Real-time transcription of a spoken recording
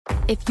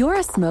If you're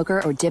a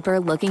smoker or dipper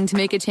looking to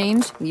make a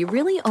change, you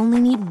really only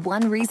need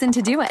one reason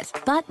to do it.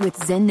 But with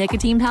Zyn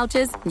nicotine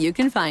pouches, you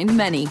can find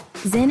many.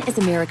 Zyn is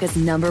America's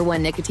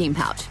 #1 nicotine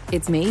pouch.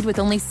 It's made with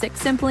only 6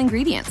 simple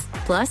ingredients.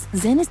 Plus,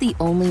 Zyn is the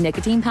only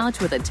nicotine pouch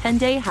with a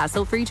 10-day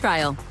hassle-free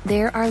trial.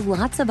 There are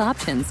lots of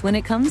options when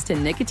it comes to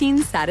nicotine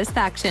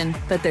satisfaction,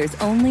 but there's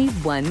only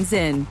one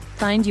Zyn.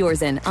 Find your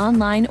Zyn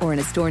online or in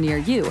a store near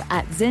you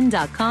at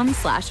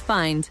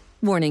zyn.com/find.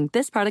 Warning,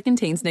 this product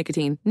contains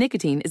nicotine.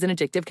 Nicotine is an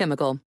addictive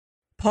chemical.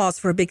 Pause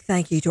for a big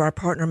thank you to our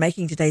partner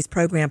making today's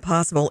program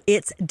possible.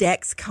 It's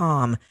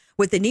Dexcom.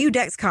 With the new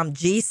Dexcom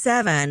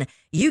G7,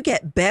 you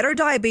get better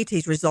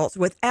diabetes results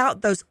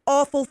without those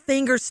awful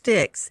finger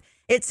sticks.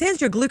 It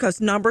sends your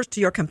glucose numbers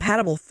to your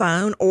compatible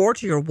phone or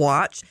to your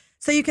watch,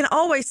 so you can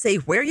always see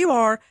where you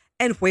are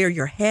and where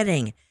you're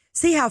heading.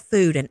 See how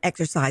food and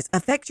exercise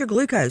affects your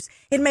glucose.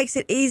 It makes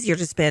it easier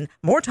to spend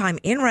more time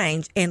in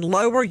range and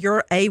lower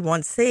your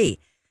A1C.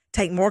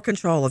 Take more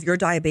control of your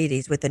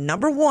diabetes with the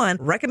 #1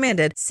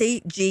 recommended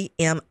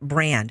CGM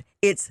brand.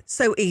 It's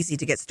so easy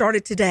to get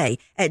started today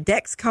at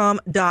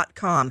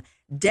Dexcom.com.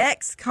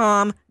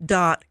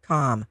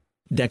 Dexcom.com.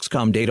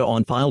 Dexcom data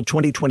on file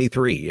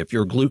 2023. If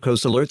your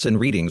glucose alerts and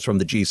readings from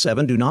the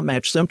G7 do not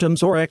match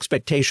symptoms or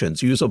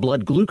expectations, use a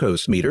blood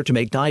glucose meter to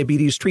make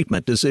diabetes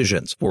treatment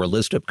decisions. For a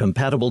list of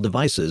compatible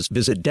devices,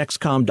 visit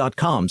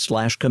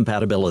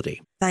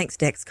Dexcom.com/compatibility. Thanks,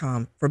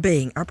 Dexcom, for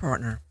being our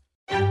partner.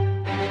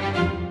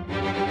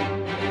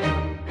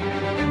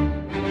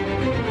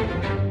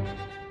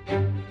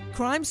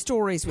 Crime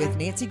Stories with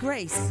Nancy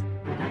Grace.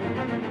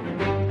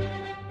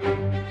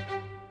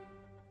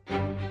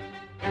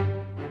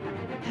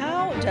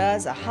 How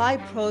does a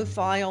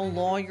high-profile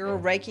lawyer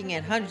raking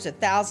in hundreds of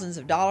thousands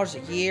of dollars a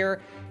year,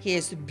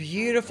 his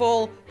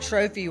beautiful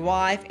trophy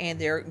wife, and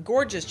their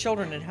gorgeous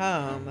children at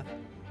home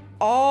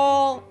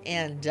all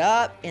end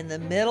up in the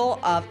middle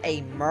of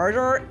a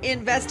murder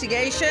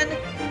investigation?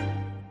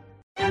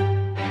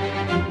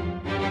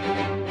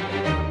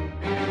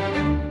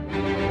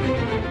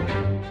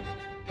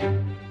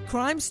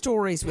 Crime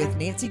Stories with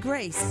Nancy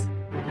Grace.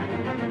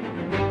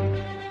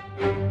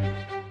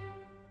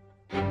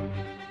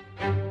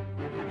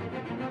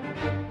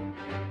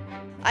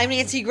 I'm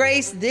Nancy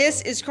Grace.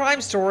 This is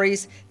Crime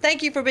Stories.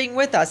 Thank you for being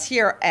with us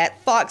here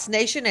at Fox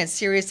Nation and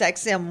Sirius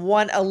XM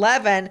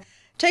 111.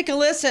 Take a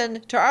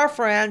listen to our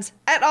friends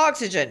at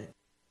Oxygen.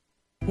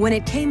 When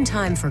it came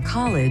time for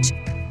college,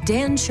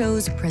 Dan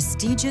chose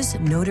prestigious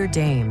Notre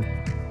Dame,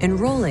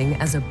 enrolling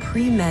as a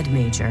pre-med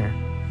major.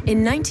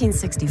 In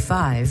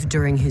 1965,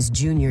 during his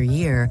junior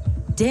year,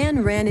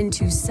 Dan ran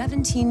into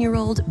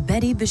 17-year-old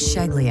Betty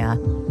Bisceglia,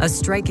 a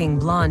striking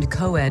blonde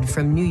co-ed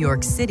from New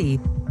York City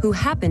who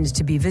happened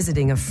to be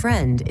visiting a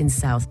friend in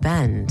South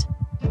Bend.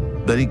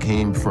 Betty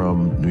came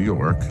from New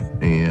York,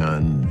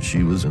 and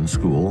she was in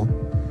school.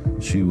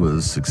 She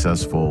was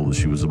successful.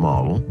 She was a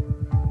model.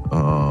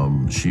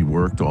 She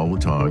worked all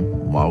the time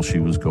while she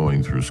was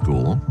going through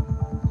school.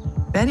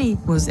 Betty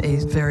was a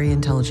very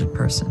intelligent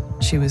person.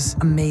 She was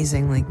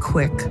amazingly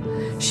quick.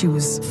 She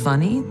was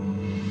funny.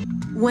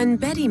 When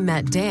Betty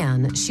met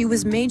Dan, she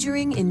was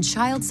majoring in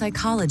child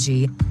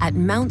psychology at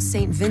Mount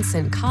St.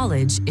 Vincent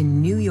College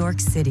in New York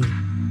City.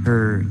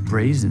 Her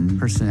brazen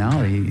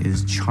personality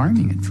is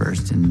charming at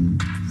first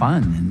and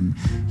fun, and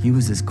he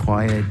was this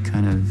quiet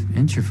kind of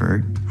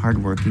introvert,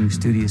 hardworking,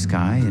 studious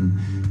guy, and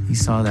he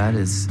saw that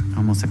as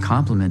almost a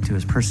compliment to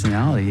his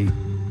personality.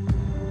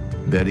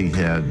 Betty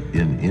had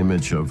an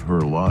image of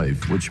her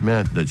life, which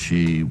meant that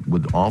she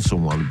would also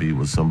want to be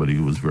with somebody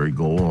who was very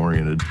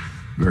goal-oriented,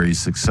 very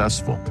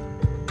successful.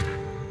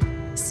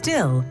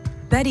 Still,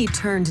 Betty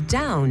turned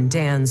down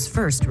Dan's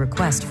first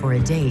request for a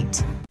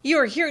date. You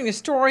are hearing the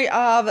story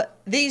of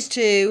these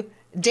two,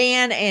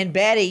 Dan and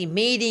Betty,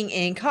 meeting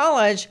in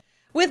college.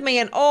 With me,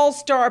 an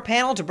all-star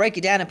panel to break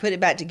it down and put it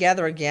back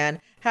together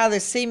again. How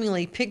this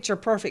seemingly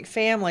picture-perfect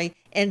family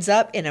ends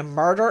up in a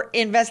murder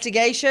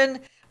investigation.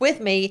 With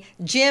me,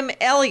 Jim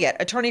Elliott,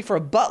 attorney for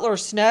Butler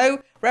Snow,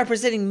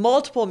 representing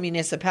multiple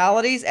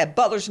municipalities at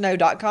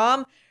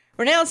butlersnow.com.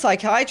 Renowned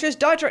psychiatrist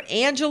Dr.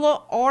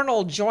 Angela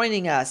Arnold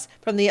joining us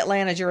from the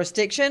Atlanta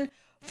jurisdiction.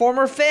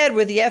 Former Fed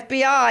with the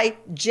FBI,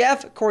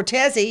 Jeff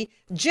Cortese.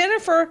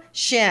 Jennifer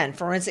Shen,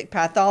 forensic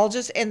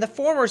pathologist, and the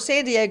former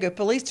San Diego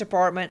Police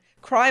Department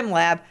Crime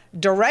Lab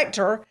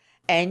director.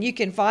 And you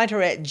can find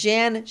her at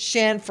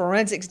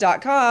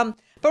jenshenforensics.com.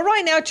 But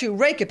right now to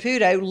Ray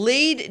Caputo,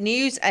 lead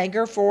news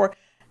anchor for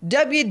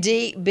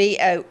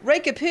WDBO. Ray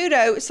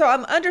Caputo, so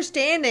I'm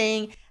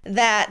understanding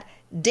that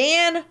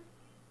Dan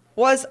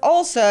was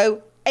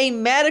also a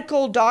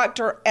medical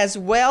doctor as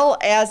well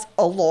as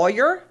a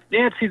lawyer.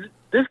 Nancy,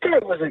 this guy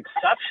was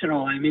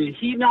exceptional. I mean,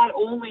 he not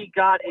only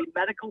got a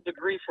medical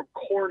degree from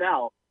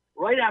Cornell,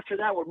 right after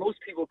that, where most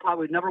people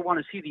probably never want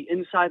to see the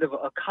inside of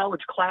a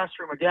college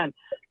classroom again,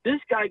 this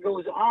guy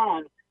goes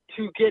on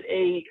to get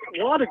a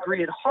law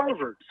degree at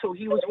Harvard. So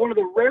he was one of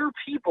the rare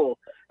people,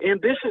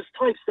 ambitious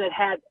types, that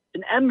had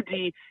an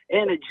MD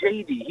and a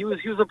JD. He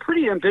was a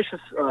pretty ambitious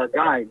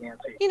guy,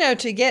 Nancy. You know,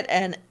 to get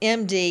an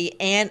MD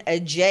and a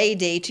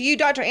JD, to you,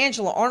 Dr.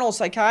 Angela Arnold,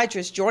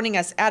 psychiatrist, joining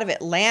us out of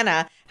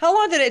Atlanta, how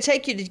long did it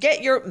take you to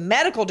get your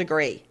medical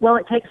degree? Well,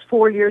 it takes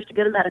 4 years to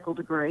get a medical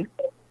degree.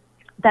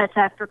 That's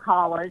after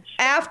college.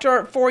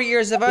 After 4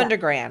 years of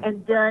undergrad.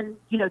 And then,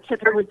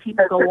 typically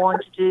people go on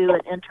to do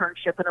an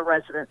internship and a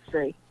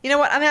residency. You know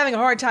what? I'm having a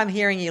hard time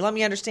hearing you. Let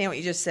me understand what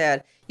you just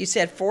said. You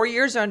said 4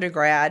 years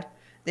undergrad,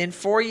 then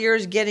 4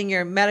 years getting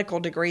your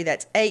medical degree.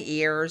 That's 8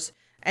 years.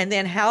 And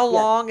then how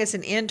long as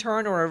an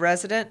intern or a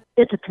resident?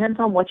 It depends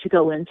on what you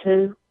go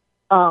into.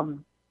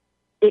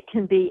 It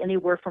can be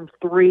anywhere from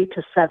 3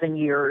 to 7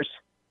 years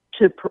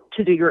to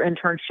do your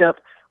internship,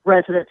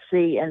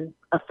 residency, and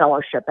a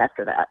fellowship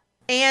after that.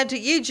 And to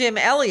you, Jim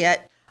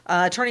Elliott,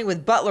 attorney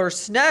with Butler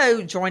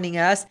Snow, joining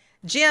us.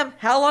 Jim,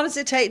 how long does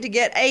it take to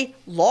get a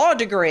law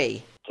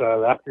degree?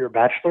 So after your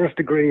bachelor's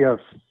degree of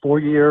 4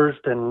 years,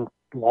 then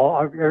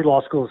every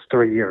law school is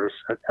 3 years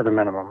at a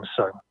minimum.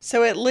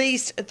 So at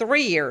least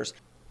 3 years.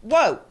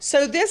 Whoa.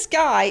 So this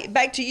guy,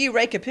 back to you,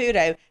 Ray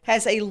Caputo,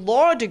 has a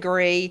law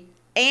degree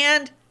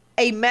and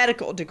a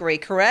medical degree,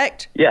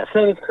 correct? Yes,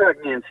 that is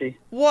correct, Nancy.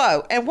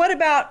 Whoa. And what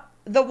about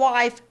the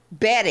wife,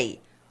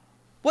 Betty?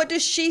 What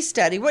does she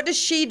study? What does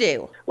she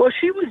do? Well,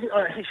 she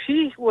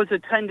was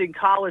attending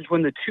college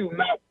when the two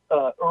met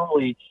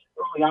early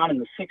on in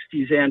the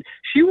 60s, and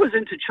she was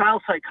into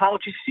child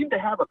psychology. She seemed to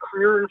have a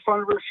career in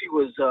front of her. She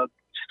was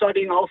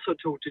studying also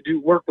to do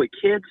work with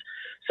kids.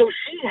 So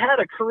she had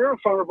a career in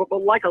front of her,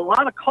 but like a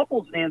lot of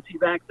couples, Nancy,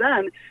 back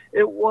then,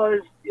 it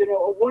was,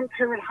 a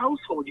one-parent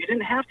household. You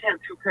didn't have to have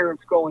two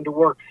parents going to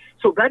work.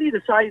 So Betty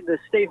decided to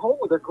stay home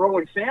with her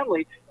growing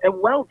family, and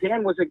while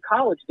Dan was in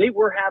college, they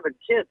were having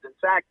kids. In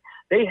fact,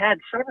 they had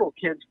several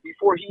kids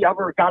before he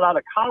ever got out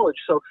of college.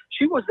 So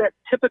she was that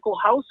typical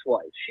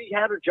housewife. She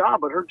had her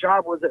job, but her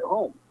job was at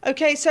home.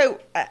 Okay, so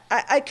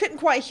I couldn't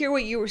quite hear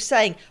what you were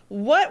saying.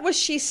 What was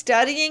she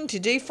studying to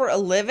do for a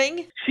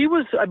living? She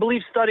was, I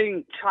believe,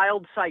 studying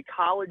child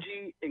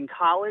psychology in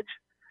college.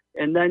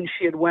 And then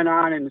she had went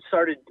on and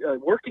started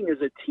working as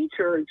a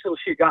teacher until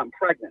she had gotten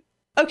pregnant.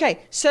 Okay,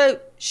 so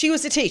she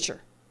was a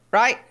teacher,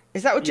 right?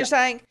 Is that what you're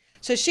saying?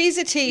 So she's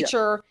a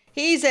teacher. Yeah.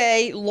 He's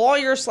a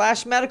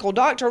lawyer/medical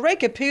doctor. Ray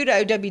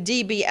Caputo,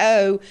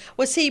 WDBO,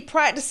 was he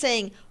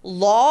practicing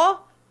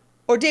law,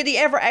 or did he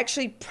ever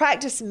actually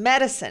practice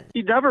medicine?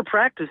 He never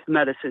practiced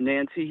medicine,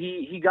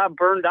 Nancy. He got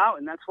burned out,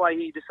 and that's why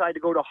he decided to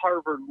go to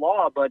Harvard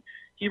Law, but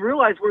he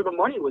realized where the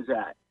money was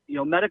at.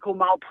 Medical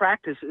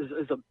malpractice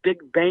is a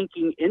big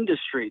banking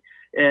industry,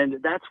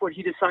 and that's what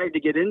he decided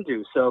to get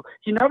into. So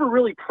he never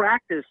really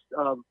practiced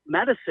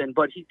medicine,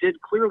 but he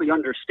did clearly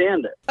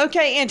understand it.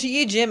 Okay, and to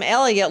you, Jim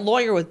Elliott,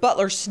 lawyer with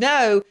Butler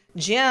Snow.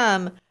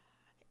 Jim,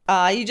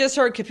 you just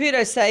heard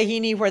Caputo say he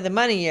knew where the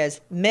money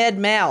is.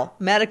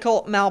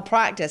 Medical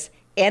malpractice.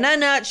 In a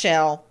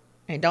nutshell,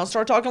 and don't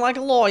start talking like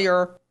a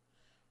lawyer,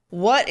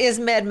 what is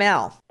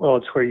med-mal? Well,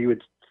 it's where you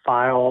would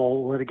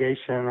file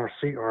litigation or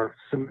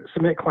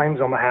submit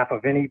claims on behalf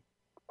of any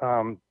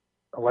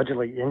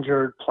allegedly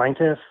injured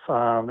plaintiff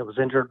that was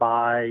injured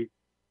by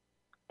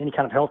any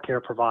kind of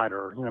healthcare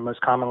provider.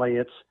 Most commonly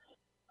it's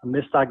a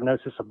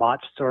misdiagnosis, a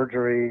botched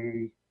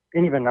surgery,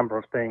 any of a number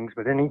of things,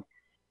 but any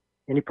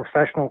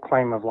professional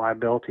claim of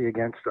liability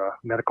against a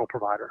medical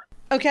provider.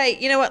 Okay,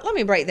 you know what? Let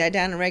me break that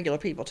down in regular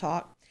people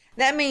talk.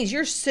 That means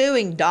you're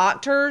suing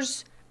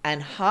doctors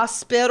and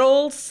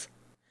hospitals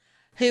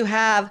who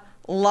have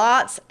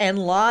lots and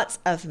lots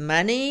of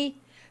money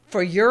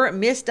for your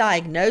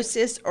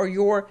misdiagnosis or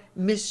your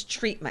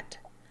mistreatment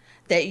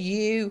that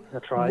you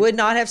would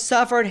not have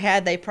suffered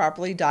had they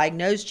properly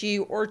diagnosed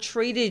you or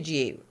treated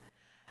you.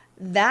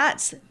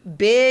 That's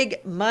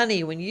big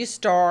money when you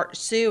start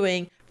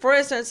suing, for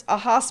instance, a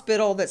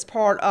hospital that's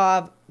part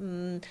of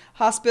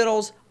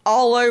hospitals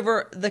all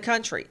over the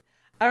country.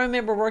 I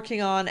remember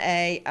working on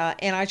a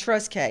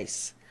antitrust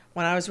case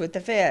when I was with the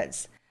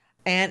feds,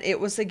 and it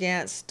was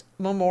against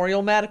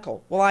Memorial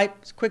Medical. Well, I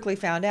quickly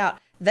found out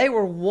they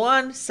were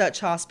one such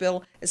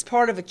hospital as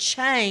part of a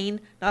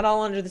chain, not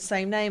all under the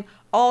same name,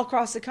 all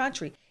across the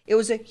country. It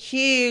was a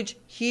huge,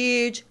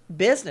 huge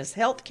business,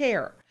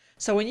 healthcare.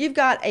 So when you've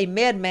got a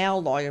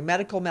med-mal lawyer,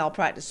 medical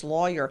malpractice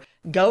lawyer,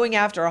 going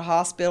after a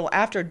hospital,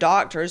 after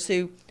doctors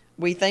who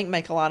we think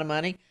make a lot of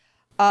money,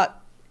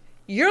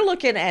 you're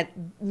looking at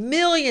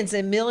millions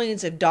and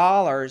millions of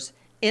dollars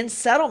in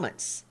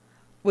settlements.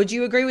 Would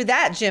you agree with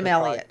that, Jim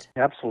Elliott?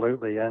 Right.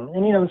 Absolutely. And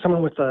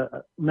someone with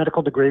a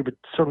medical degree would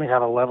certainly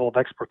have a level of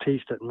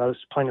expertise that most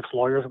plaintiffs'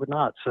 lawyers would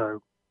not.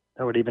 So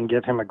that would even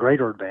give him a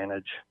greater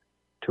advantage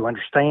to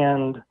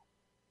understand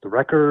the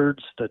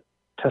records, the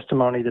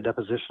testimony, the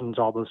depositions,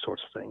 all those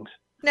sorts of things.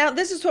 Now,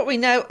 this is what we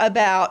know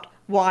about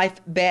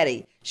wife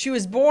Betty. She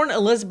was born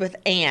Elizabeth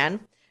Ann,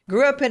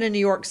 grew up in a New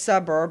York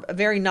suburb, a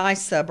very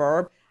nice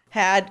suburb,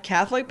 had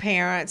Catholic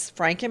parents,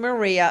 Frank and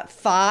Maria,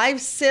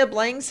 5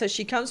 siblings, so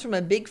she comes from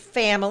a big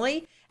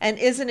family, And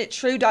isn't it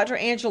true, Dr.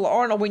 Angela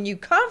Arnold, when you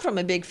come from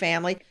a big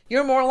family,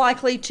 you're more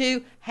likely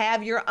to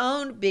have your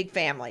own big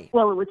family?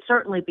 Well, it would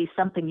certainly be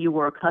something you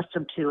were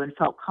accustomed to and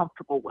felt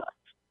comfortable with.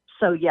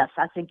 So, yes,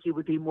 I think you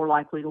would be more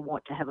likely to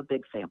want to have a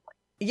big family.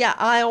 Yeah,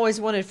 I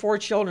always wanted 4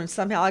 children.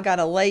 Somehow I got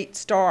a late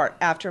start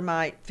after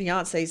my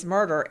fiance's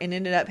murder and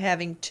ended up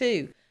having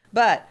 2.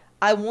 But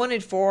I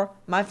wanted 4.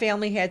 My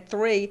family had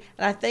 3.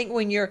 And I think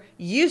when you're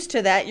used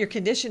to that, you're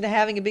conditioned to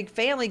having a big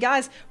family.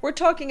 Guys, we're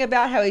talking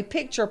about how a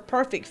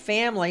picture-perfect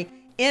family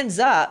ends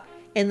up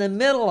in the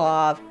middle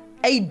of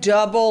a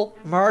double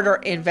murder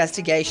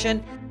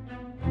investigation.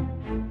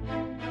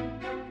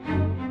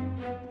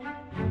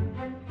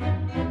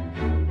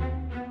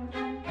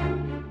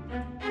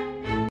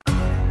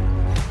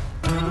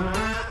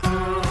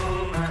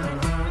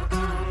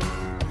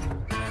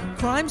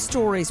 Crime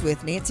Stories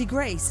with Nancy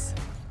Grace.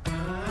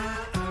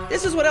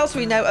 This is what else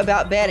we know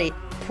about Betty.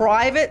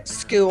 Private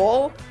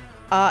school,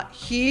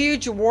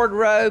 huge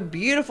wardrobe,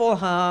 beautiful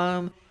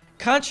home,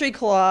 country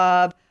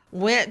club,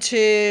 went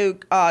to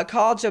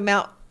College of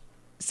Mount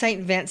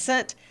St.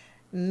 Vincent,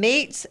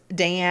 meets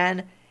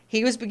Dan.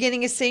 He was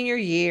beginning his senior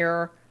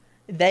year.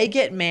 They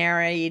get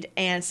married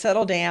and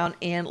settle down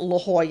in La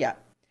Jolla.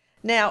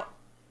 Now,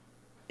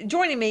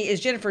 joining me is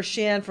Jennifer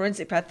Shin,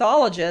 forensic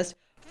pathologist,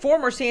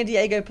 former San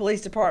Diego Police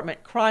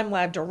Department crime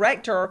lab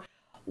director.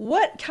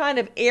 What kind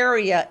of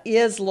area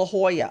is La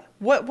Jolla?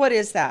 What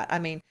is that? I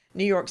mean,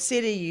 New York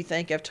City, you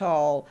think of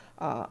tall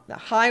the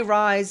high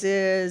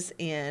rises.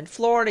 In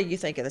Florida, you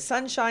think of the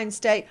Sunshine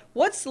State.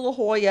 What's La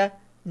Jolla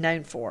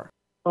known for?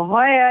 La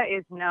Jolla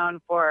is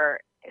known for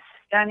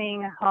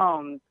stunning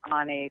homes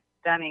on a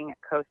stunning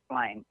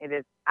coastline. It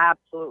is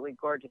absolutely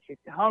gorgeous.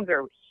 The homes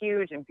are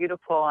huge and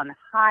beautiful and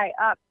high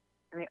up,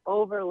 and they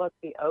overlook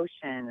the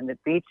ocean and the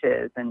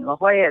beaches. And La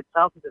Jolla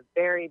itself is a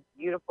very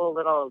beautiful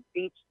little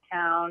beach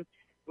town.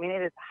 I mean,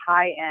 it is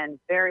high-end,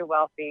 very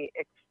wealthy,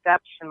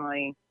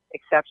 exceptionally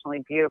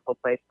beautiful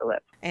place to live.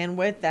 And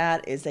with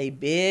that is a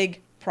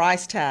big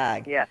price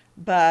tag. Yes.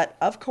 But,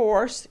 of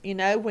course, you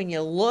know, when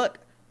you look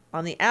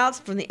on the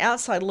from the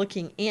outside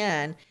looking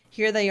in,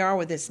 here they are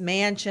with this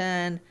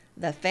mansion,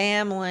 the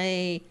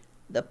family,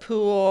 the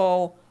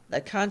pool, the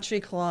country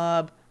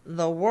club,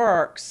 the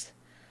works.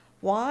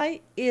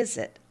 Why is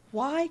it?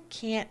 Why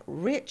can't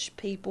rich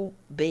people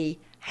be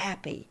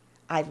happy?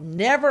 I've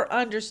never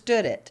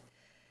understood it.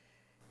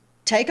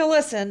 Take a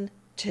listen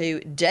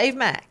to Dave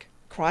Mack,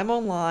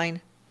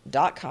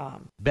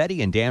 crimeonline.com.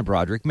 Betty and Dan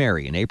Broderick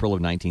marry in April of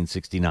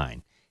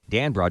 1969.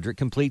 Dan Broderick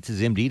completes his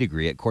MD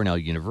degree at Cornell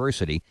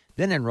University,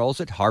 then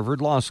enrolls at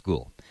Harvard Law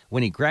School.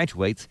 When he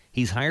graduates,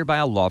 he's hired by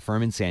a law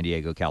firm in San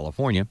Diego,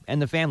 California,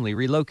 and the family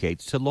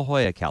relocates to La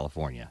Jolla,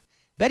 California.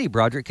 Betty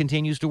Broderick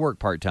continues to work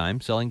part-time,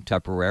 selling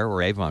Tupperware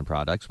or Avon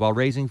products while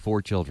raising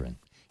 4 children.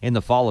 In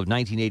the fall of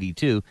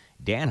 1982,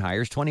 Dan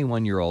hires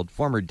 21-year-old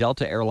former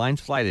Delta Airlines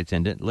flight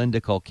attendant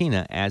Linda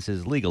Kolkina as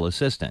his legal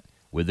assistant.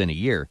 Within a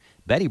year,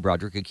 Betty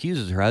Broderick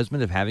accuses her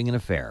husband of having an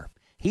affair.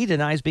 He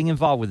denies being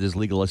involved with his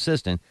legal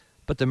assistant,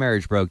 but the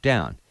marriage broke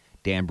down.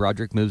 Dan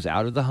Broderick moves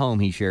out of the home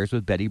he shares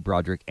with Betty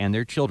Broderick and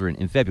their children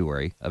in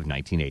February of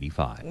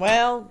 1985.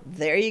 Well,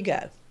 there you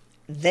go.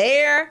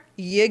 There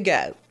you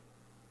go.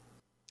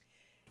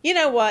 You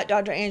know what,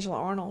 Dr. Angela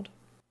Arnold?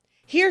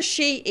 Here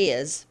she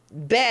is,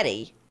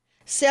 Betty,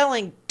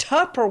 selling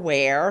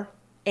Tupperware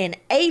and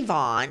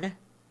Avon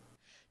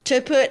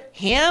to put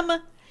him,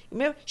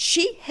 remember,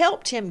 she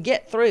helped him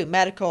get through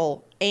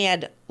medical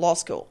and law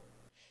school.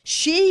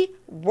 She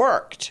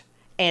worked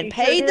and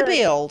paid the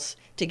bills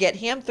to get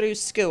him through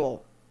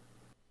school.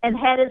 And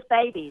had his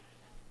babies.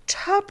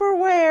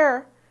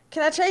 Tupperware.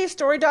 Can I tell you a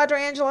story, Dr.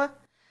 Angela?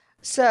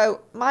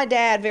 So my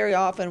dad very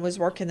often was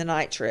working the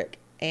night trick,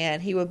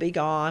 and he would be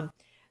gone.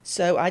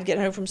 So I'd get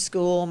home from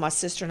school, my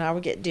sister and I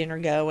would get dinner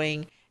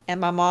going, and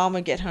my mom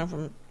would get home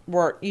from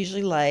work,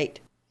 usually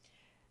late.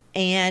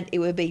 And it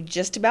would be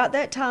just about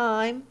that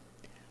time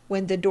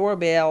when the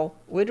doorbell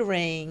would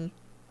ring,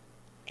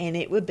 and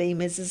it would be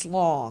Mrs.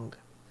 Long,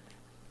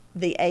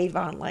 the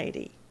Avon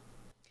lady.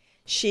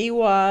 She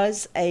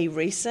was a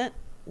recent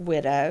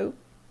widow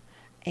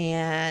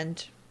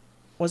and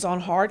was on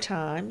hard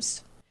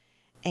times.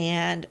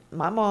 And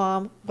my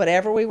mom,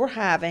 whatever we were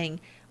having,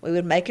 we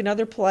would make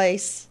another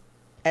place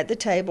at the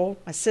table,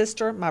 my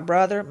sister, my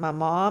brother, my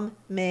mom,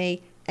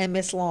 me, and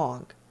Miss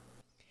Long.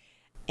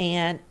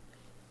 And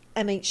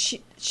I mean,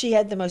 she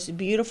had the most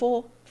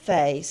beautiful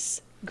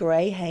face,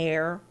 gray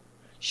hair,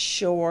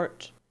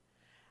 short,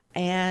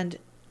 and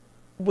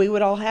we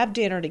would all have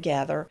dinner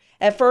together.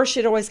 At first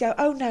she'd always go,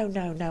 "Oh,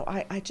 no,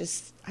 I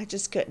just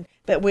couldn't."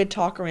 But we'd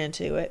talk her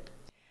into it.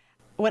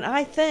 When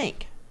I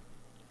think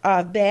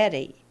of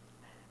Betty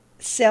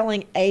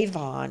selling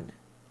Avon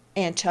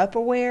and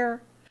Tupperware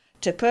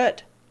to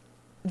put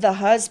the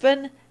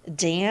husband,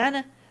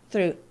 Dan,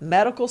 through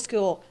medical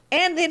school,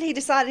 and then he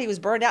decided he was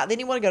burned out, then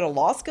he wanted to go to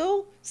law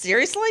school?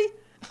 Seriously?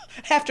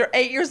 After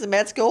 8 years of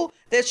med school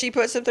that she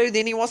puts him through,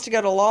 then he wants to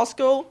go to law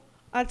school?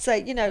 I'd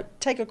say,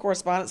 take a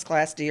correspondence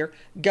class, dear.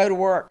 Go to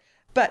work.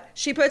 But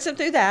she puts him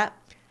through that,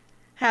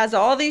 has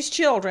all these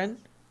children,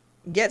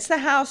 gets the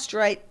house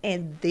straight,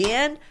 and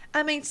then,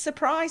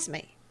 surprise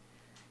me.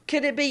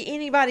 Could it be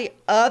anybody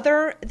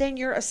other than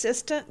your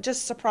assistant?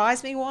 Just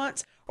surprise me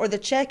once? Or the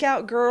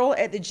checkout girl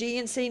at the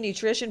GNC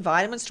Nutrition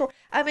Vitamin Store?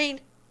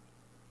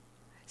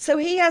 So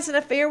he has an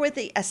affair with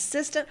the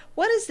assistant?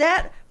 What is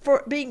that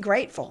for being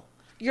grateful?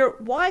 Your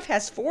wife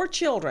has 4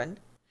 children,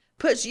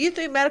 puts you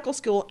through medical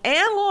school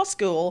and law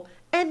school,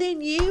 and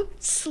then you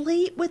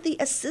sleep with the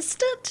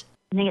assistant?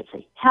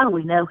 Nancy, how do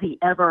we know he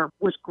ever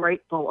was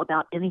grateful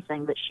about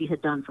anything that she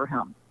had done for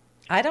him?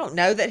 I don't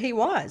know that he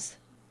was.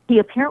 He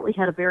apparently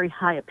had a very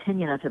high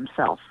opinion of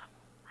himself.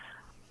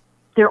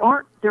 There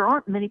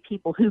aren't many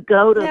people who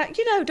go to...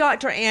 Now,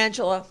 Dr.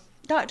 Angela,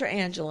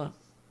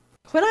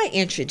 when I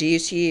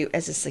introduce you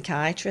as a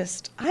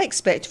psychiatrist, I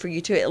expect for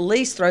you to at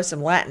least throw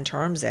some Latin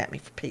terms at me,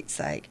 for Pete's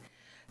sake.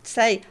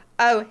 Say,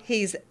 oh,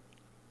 he's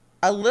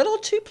a little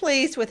too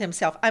pleased with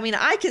himself.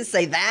 I can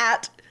say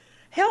that.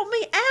 Help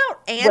me out,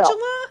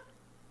 Angela.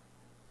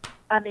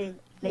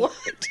 Well,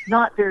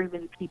 not very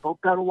many people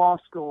go to law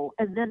school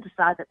and then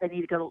decide that they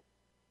need to go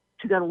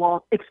to law.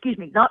 Excuse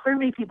me. Not very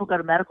many people go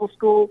to medical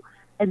school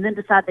and then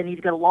decide they need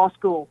to go to law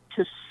school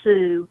to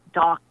sue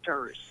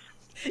doctors.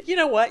 You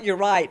know what? You're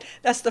right.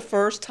 That's the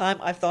first time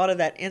I've thought of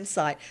that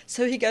insight.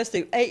 So he goes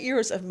through 8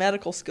 years of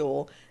medical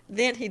school.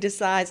 Then he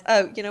decides,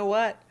 oh, you know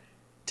what?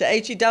 To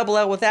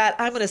H-E-double-L with that,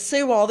 I'm going to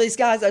sue all these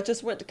guys I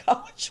just went to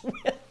college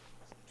with.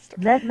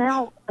 Med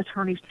mal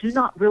attorneys do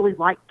not really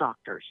like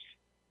doctors.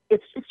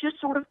 It's just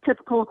sort of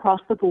typical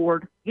across the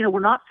board. We're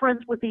not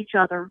friends with each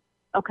other,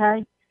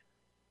 okay?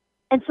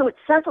 And so it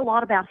says a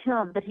lot about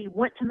him that he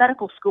went to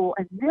medical school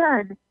and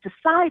then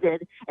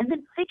decided and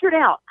then figured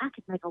out I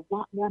could make a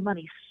lot more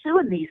money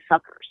suing these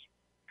suckers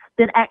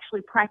than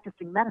actually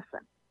practicing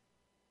medicine.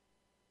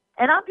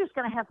 And I'm just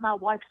going to have my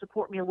wife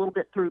support me a little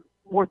bit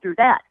more through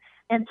that.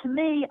 And to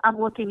me,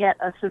 I'm looking at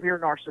a severe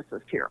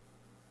narcissist here.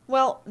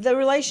 Well, the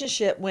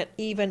relationship went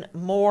even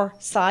more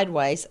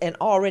sideways, an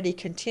already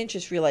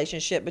contentious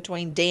relationship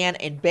between Dan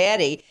and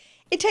Betty.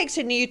 It takes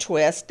a new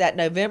twist that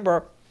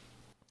November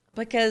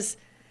because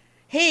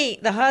he,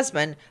 the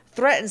husband,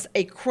 threatens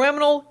a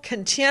criminal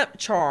contempt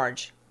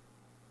charge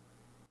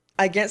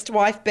against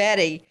wife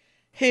Betty,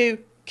 who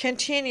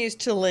continues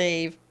to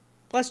leave,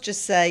 let's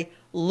just say,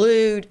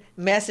 lewd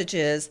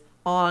messages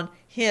on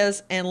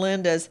his and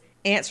Linda's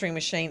answering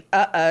machine.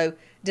 Uh-oh,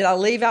 did I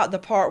leave out the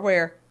part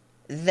where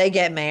they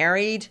get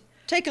married?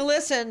 Take a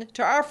listen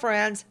to our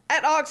friends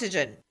at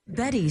Oxygen.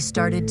 Betty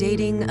started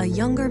dating a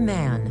younger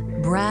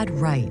man, Brad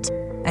Wright,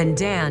 and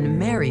Dan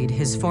married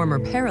his former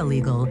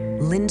paralegal,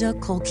 Linda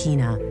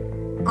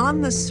Kolkina. On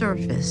the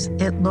surface,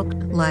 it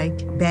looked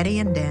like Betty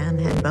and Dan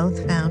had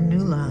both found new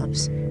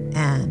loves,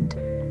 and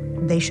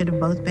they should have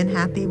both been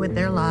happy with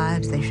their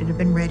lives. They should have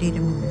been ready to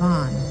move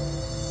on.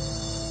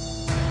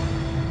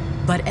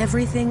 But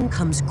everything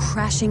comes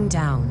crashing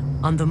down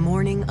on the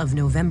morning of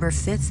November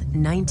 5th,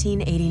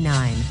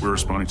 1989. We're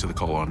responding to the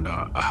call on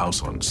a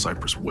house on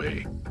Cypress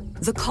Way.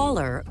 The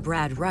caller,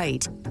 Brad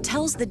Wright,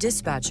 tells the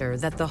dispatcher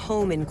that the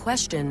home in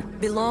question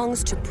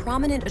belongs to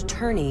prominent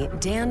attorney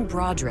Dan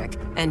Broderick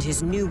and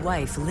his new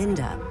wife,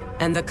 Linda,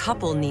 and the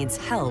couple needs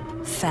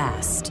help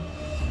fast.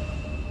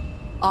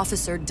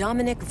 Officer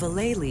Dominic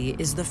Vallely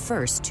is the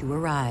first to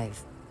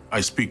arrive. I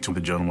speak to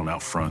the gentleman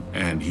out front,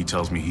 and he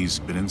tells me he's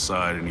been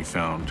inside and he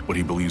found what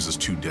he believes is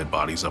 2 dead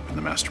bodies up in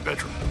the master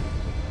bedroom,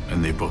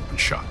 and they've both been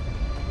shot.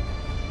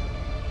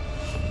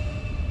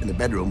 In the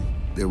bedroom,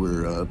 there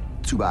were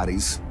 2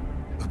 bodies,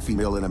 a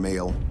female and a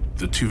male.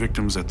 The 2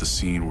 victims at the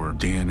scene were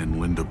Dan and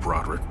Linda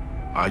Broderick.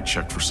 I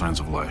checked for signs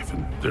of life,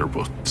 and they're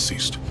both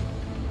deceased.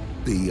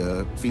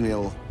 The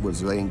female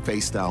was laying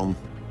face down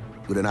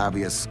with an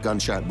obvious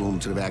gunshot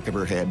wound to the back of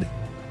her head.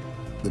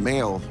 The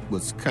male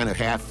was kind of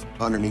half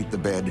underneath the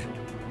bed,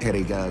 had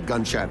a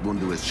gunshot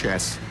wound to his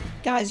chest.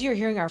 Guys, you're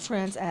hearing our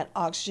friends at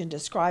Oxygen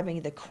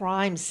describing the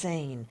crime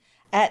scene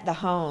at the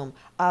home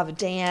of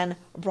Dan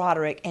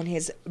Broderick and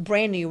his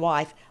brand new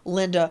wife,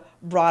 Linda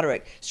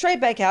Broderick. Straight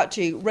back out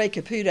to Ray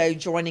Caputo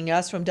joining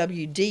us from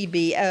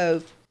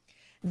WDBO.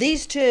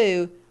 These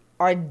 2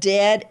 are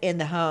dead in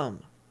the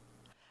home.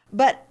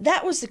 But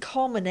that was the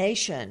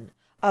culmination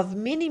of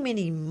many,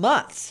 many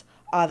months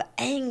of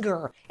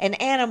anger and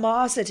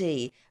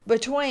animosity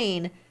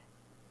between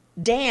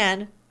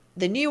Dan,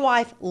 the new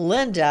wife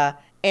Linda,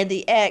 and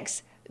the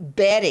ex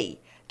Betty.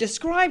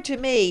 Describe to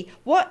me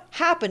what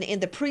happened in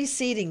the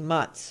preceding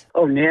months.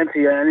 Oh,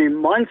 Nancy,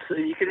 months,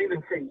 you could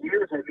even say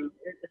years.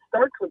 It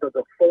starts with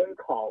the phone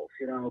calls,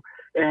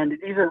 and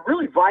these are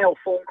really vile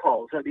phone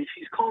calls.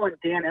 She's calling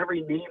Dan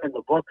every name in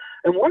the book.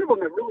 And one of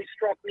them that really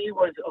struck me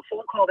was a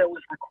phone call that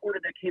was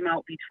recorded that came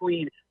out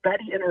between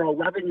Betty and her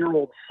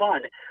 11-year-old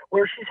son,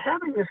 where she's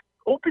having this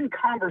open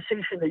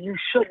conversation that you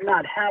should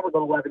not have with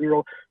an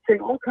 11-year-old,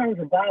 saying all kinds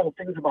of vile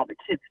things about the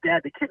kid's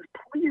dad. The kid's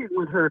pleading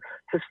with her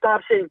to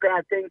stop saying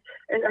bad things.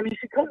 And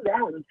she comes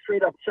out and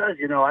straight up says,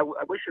 I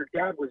wish her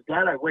dad was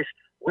dead. I wish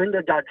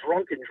Linda got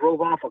drunk and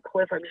drove off a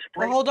cliff.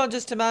 Well, hold on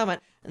just a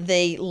moment.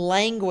 The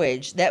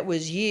language that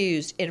was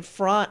used in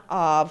front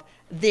of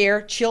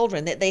their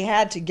children that they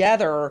had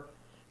together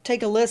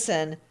Take a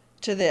listen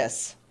to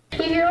this.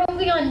 If you're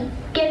only on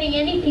getting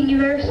anything, you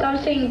better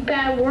stop saying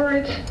bad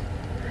words.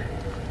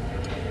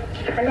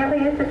 I never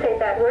used to say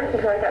bad words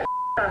until I got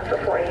on for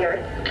 4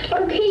 years.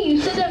 Okay,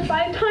 you said that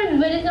 5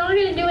 times, but it's not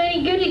going to do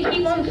any good to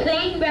keep on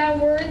saying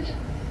bad words.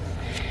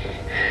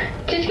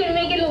 Just going to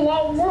make it a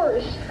lot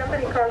worse.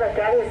 Somebody called up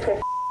Daddy and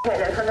said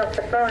head and hung up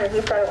the phone, and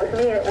he thought it was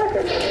me, and it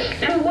wasn't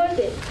me. Who was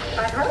it?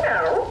 I don't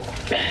know.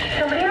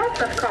 Somebody else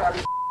must call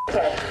him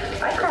head.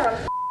 I call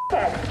him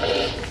head.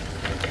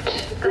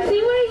 See what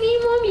I mean,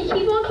 Mom? You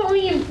keep on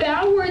calling him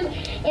bad words,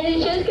 and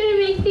it's just going to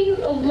make things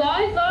a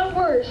lot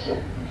worse.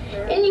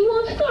 And you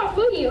won't stop,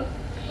 will you?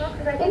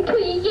 Until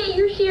you get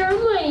your share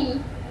of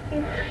money.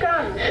 He's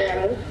scum,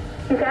 Danny.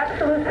 He's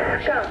absolute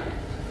scum.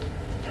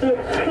 He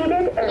has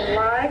cheated and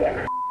lied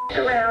and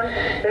around.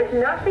 There's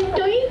nothing...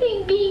 Don't you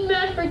think being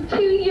mad for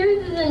 2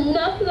 years is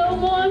enough, though,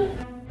 Mom?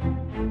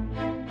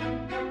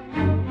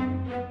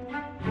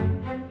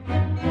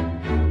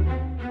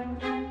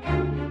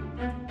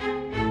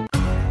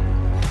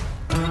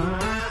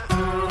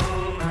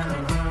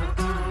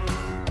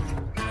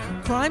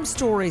 Crime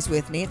Stories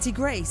with Nancy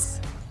Grace.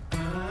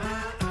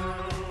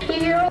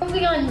 If you're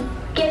only on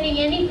getting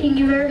anything,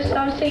 you better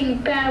stop saying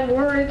bad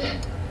words.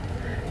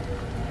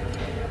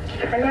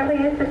 I never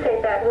used to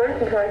say bad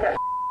words until I got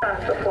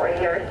on for 4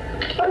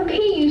 years.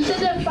 Okay, you said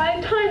that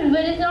 5 times,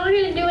 but it's not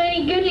going to do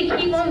any good to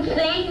keep on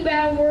saying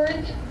bad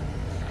words.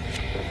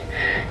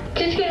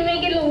 Just going to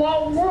make it a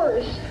lot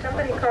worse.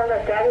 Somebody called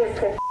up Daddy and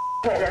said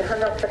head and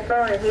hung up the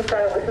phone, and he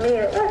thought it was me,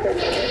 and it wasn't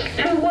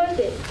me. Who was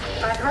it?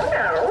 I don't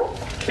know.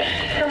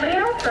 Somebody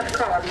else must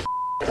call him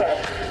head.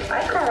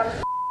 I call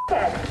him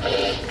head.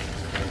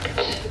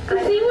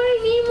 See what I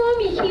mean, Mom?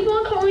 You keep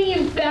on calling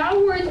him bad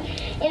words,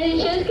 and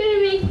it's just going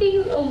to make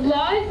things a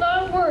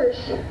lot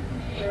worse.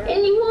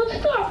 And you won't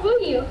stop,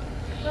 will you?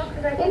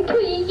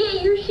 Until you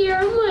get your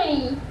share of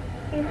money.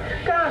 He's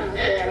scum,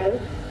 Danny.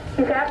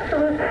 He's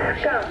absolute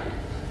scum.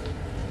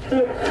 He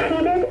has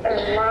cheated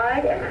and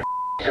lied and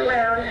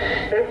around.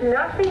 There's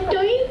nothing...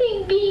 Don't you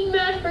think being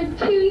mad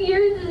for 2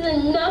 years is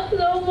enough,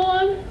 though,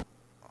 Mom?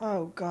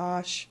 Oh,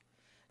 gosh.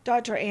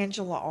 Dr.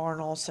 Angela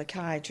Arnold,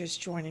 psychiatrist,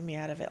 joining me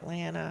out of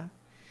Atlanta.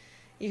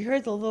 You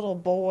heard the little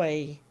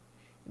boy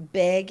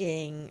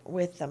begging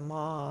with the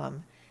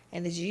mom.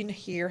 And did you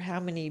hear how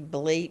many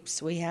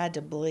bleeps we had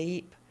to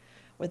bleep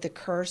with the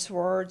curse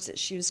words that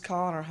she was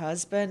calling her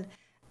husband?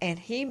 And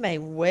he may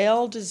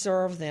well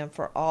deserve them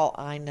for all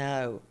I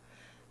know.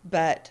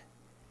 But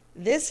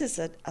this is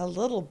a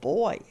little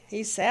boy.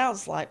 He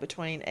sounds like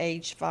between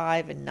age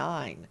 5 and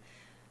 9.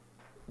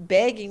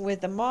 Begging with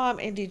the mom.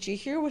 And did you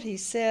hear what he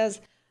says?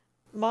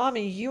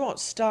 Mommy, you won't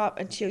stop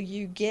until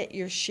you get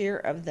your share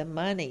of the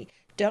money.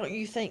 Don't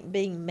you think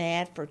being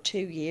mad for 2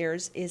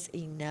 years is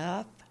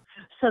enough?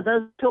 So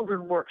those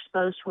children were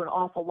exposed to an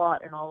awful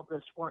lot in all of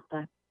this, weren't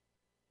they?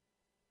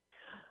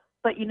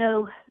 But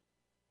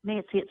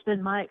Nancy, it's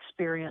been my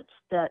experience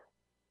that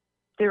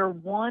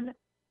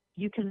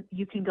you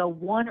can go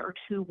one or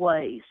two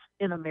ways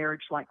in a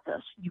marriage like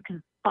this. You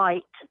can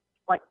fight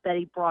like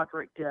Betty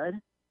Broderick did,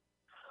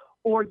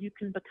 or you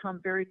can become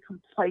very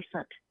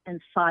complacent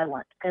and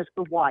silent as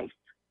the wife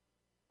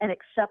and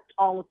accept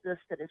all of this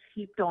that is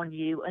heaped on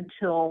you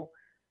until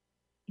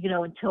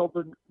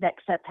the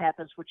next step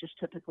happens, which is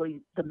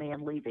typically the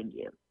man leaving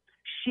you.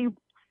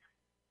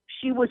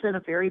 She was in a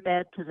very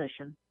bad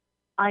position.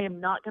 I am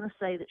not going to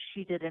say that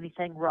she did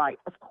anything right.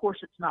 Of course,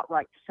 it's not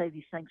right to say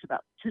these things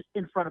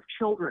in front of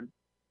children,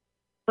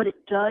 but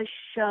it does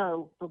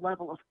show the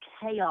level of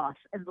chaos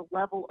and the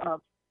level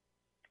of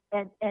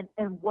and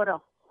what a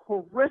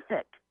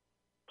horrific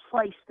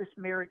place this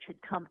marriage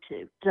had come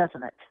to,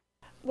 doesn't it?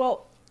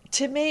 Well,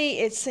 to me,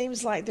 it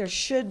seems like there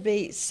should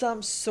be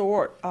some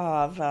sort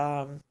of,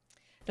 no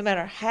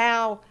matter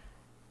how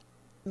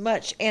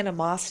much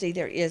animosity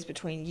there is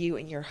between you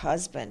and your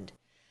husband,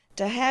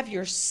 to have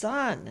your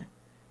son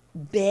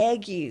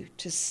beg you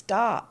to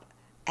stop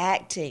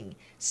acting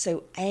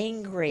so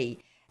angry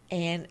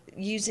and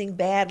using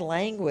bad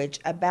language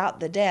about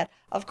the dad.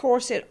 Of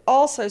course, it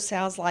also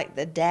sounds like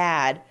the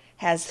dad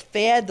has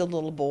fed the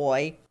little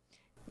boy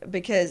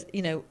because,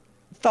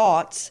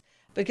 thoughts,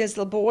 because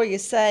the boy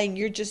is saying,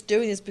 you're just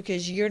doing this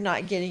because you're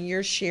not getting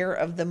your share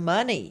of the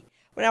money.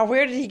 Well, now,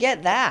 where did he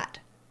get that?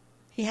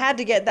 He had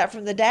to get that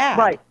from the dad.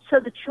 Right. So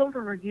the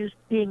children are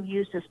being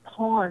used as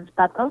pawns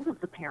by both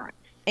of the parents.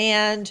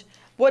 And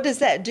what does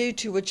that do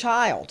to a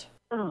child?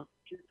 Oh,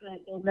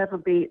 they'll never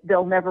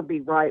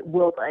be right,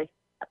 will they?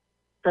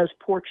 Those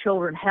poor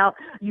children. How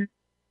you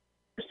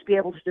used to be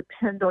able to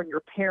depend on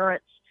your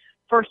parents,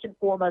 first and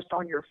foremost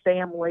on your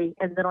family,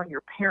 and then on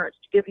your parents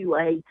to give you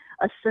a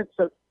sense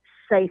of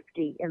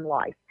safety in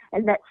life.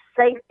 And that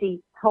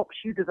safety helps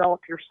you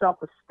develop your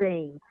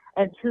self-esteem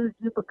and who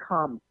you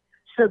become.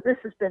 So this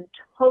has been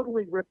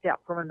totally ripped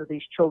out from under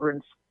these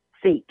children's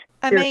feet.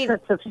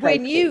 Sense of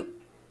safety.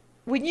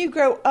 When you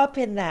grow up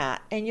in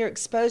that and you're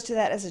exposed to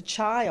that as a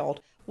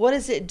child, what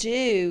does it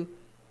do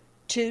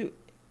to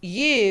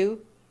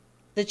you,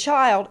 the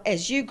child,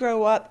 as you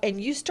grow up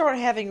and you start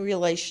having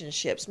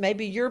relationships,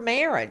 maybe your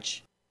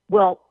marriage?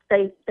 Well,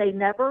 they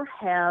never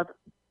have,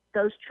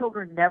 those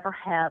children never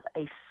have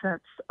a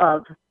sense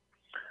of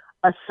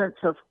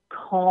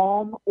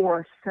calm or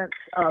a sense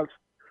of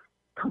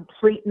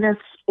completeness,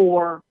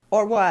 or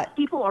what?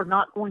 People are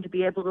not going to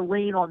be able to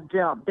lean on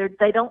them.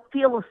 They don't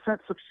feel a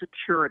sense of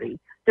security.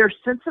 Their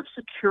sense of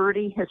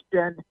security has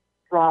been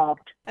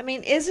robbed. I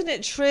mean, isn't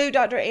it true,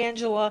 Dr.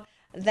 Angela,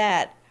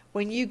 that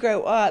when you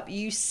grow up,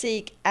 you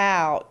seek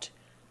out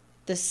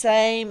the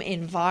same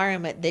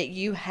environment that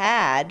you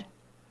had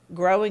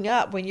growing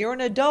up? When you're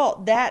an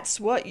adult, that's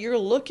what you're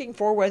looking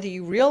for, whether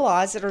you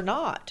realize it or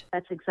not.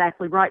 That's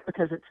exactly right,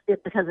 because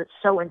it's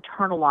so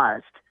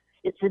internalized.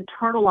 It's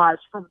internalized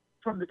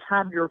from the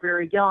time you're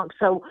very young.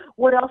 So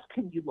what else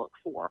can you look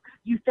for?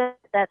 You think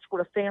that's what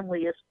a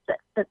family is,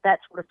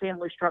 that's what a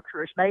family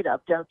structure is made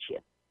of, don't you?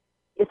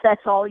 If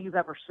that's all you've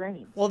ever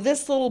seen. Well,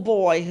 this little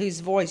boy whose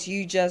voice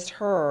you just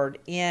heard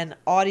in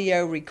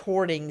audio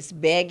recordings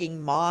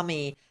begging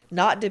Mommy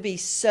not to be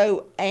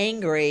so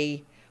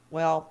angry,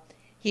 well,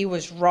 he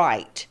was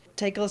right.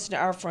 Take a listen to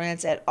our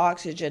friends at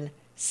Oxygen.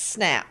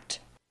 Snapped.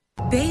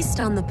 Based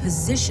on the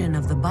position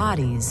of the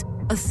bodies,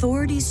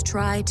 authorities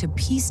try to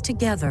piece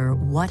together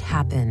what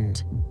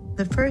happened.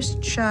 The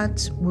first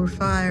shots were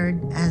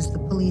fired, as the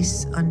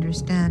police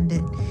understand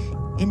it,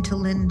 into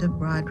Linda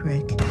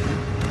Broderick.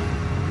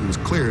 It was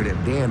clear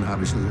that Dan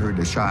obviously heard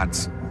the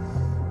shots,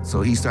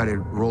 so he started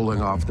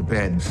rolling off the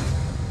bed.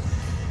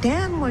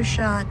 Dan was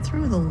shot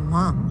through the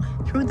lung,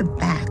 through the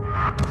back.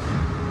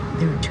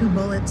 There were 2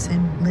 bullets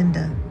in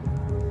Linda.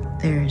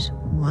 There's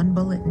 1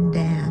 bullet in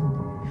Dan.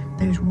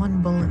 There's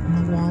 1 bullet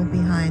in the wall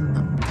behind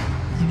them.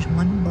 There's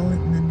 1 bullet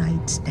in the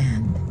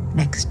nightstand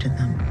next to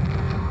them.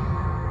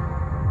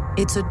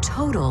 It's a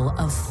total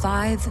of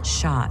 5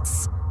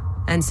 shots.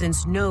 And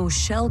since no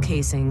shell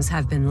casings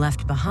have been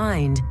left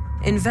behind,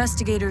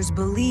 investigators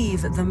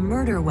believe the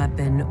murder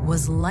weapon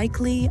was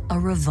likely a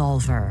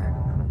revolver.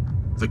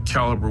 The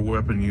caliber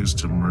weapon used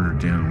to murder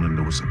Dan and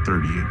Linda was a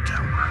 .38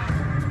 caliber.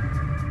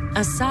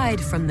 Aside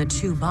from the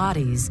 2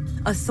 bodies,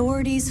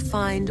 authorities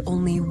find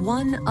only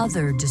one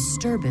other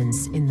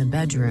disturbance in the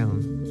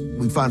bedroom.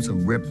 We found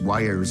some ripped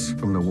wires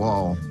from the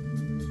wall,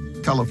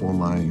 telephone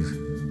lines,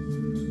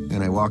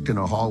 and I walked in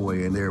a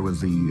hallway, and there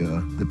was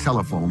the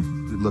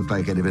telephone. It looked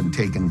like it had been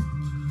taken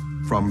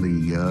from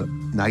the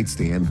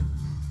nightstand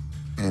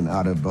and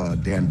out of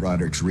Dan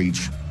Broderick's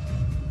reach.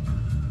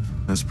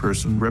 This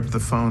person ripped the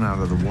phone out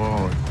of the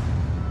wall,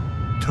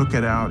 took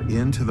it out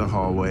into the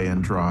hallway,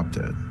 and dropped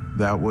it.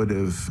 That would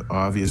have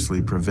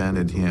obviously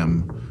prevented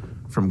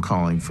him from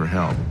calling for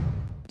help.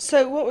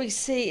 So what we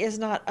see is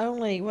not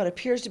only what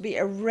appears to be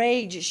a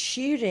rage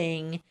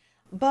shooting,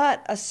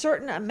 but a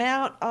certain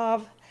amount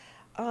of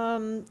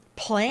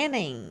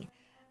planning,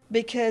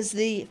 because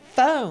the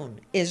phone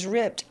is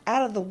ripped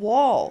out of the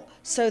wall,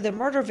 so the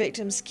murder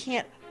victims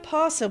can't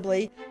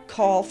possibly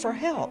call for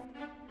help.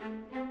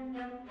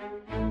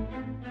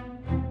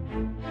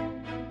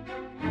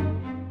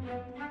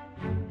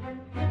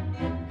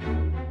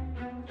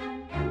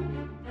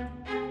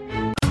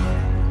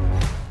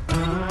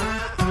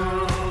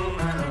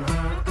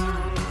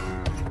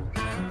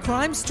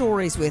 Crime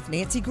Stories with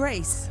Nancy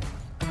Grace.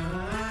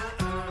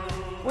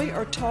 We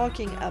are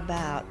talking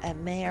about a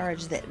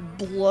marriage that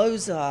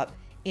blows up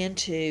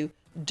into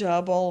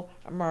double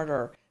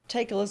murder.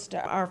 Take a listen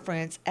to our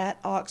friends at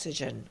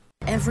Oxygen.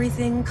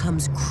 Everything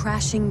comes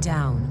crashing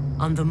down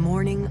on the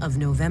morning of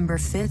November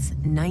 5th,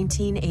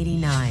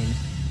 1989,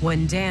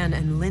 when Dan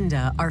and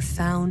Linda are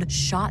found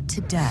shot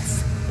to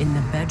death in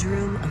the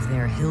bedroom of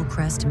their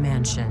Hillcrest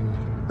mansion.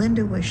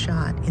 Linda was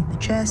shot in the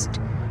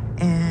chest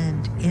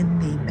and in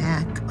the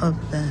back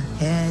of the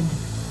head.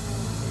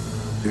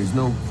 There's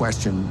no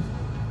question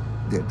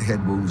that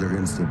head wounds are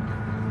instant.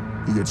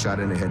 You get shot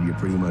in the head, you're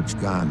pretty much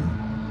gone.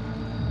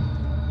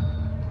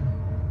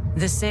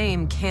 The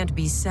same can't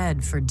be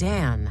said for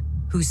Dan,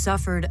 who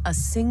suffered a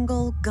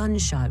single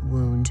gunshot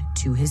wound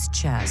to his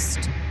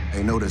chest.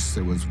 I noticed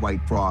there was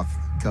white froth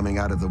coming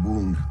out of the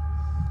wound.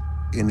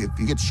 And if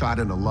you get shot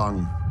in the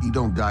lung, you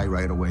don't die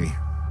right away.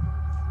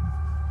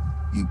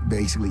 You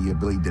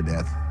bleed to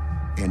death,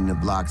 and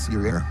it blocks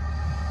your air.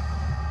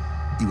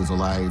 He was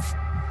alive.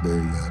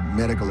 The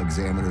medical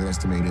examiner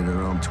estimated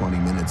around 20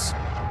 minutes.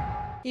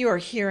 You are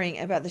hearing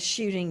about the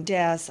shooting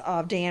deaths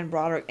of Dan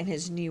Broderick and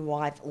his new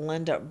wife,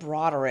 Linda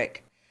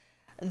Broderick.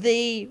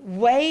 The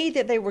way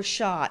that they were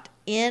shot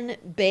in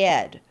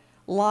bed,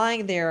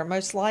 lying there,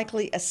 most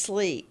likely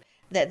asleep,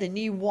 that the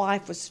new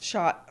wife was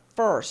shot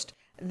first,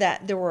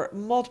 that there were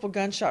multiple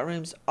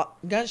gunshots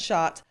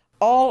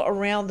all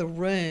around the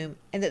room,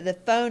 and that the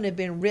phone had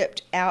been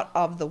ripped out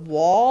of the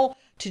wall.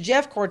 To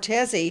Jeff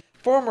Cortese,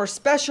 former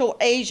special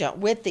agent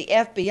with the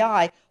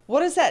FBI, what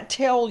does that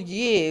tell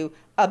you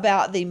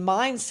about the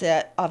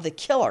mindset of the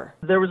killer?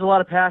 There was a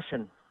lot of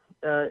passion,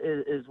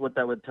 is what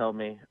that would tell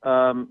me.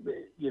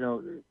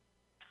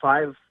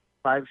 Five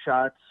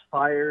shots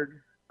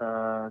fired,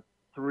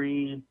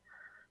 3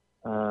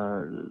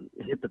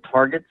 hit the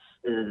targets,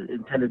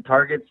 intended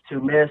targets, 2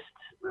 missed,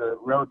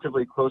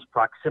 relatively close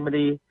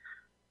proximity.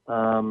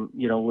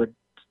 Would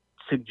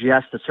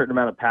suggest a certain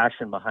amount of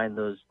passion behind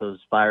those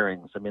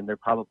firings. I mean, there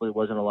probably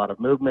wasn't a lot of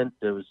movement.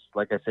 There was,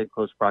 like I said,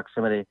 close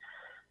proximity.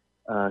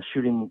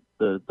 Shooting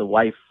the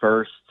wife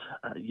first,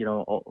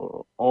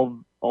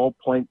 all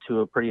point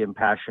to a pretty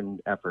impassioned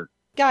effort.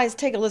 Guys,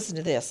 take a listen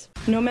to this.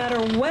 No matter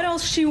what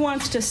else she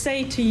wants to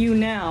say to you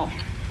now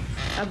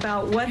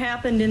about what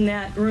happened in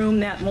that room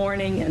that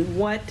morning and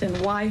what and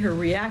why her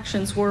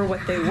reactions were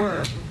what they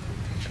were,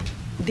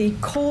 the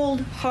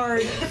cold,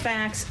 hard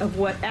facts of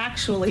what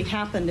actually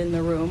happened in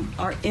the room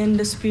are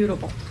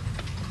indisputable.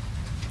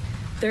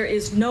 There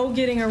is no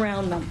getting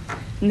around them.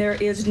 And there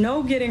is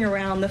no getting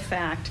around the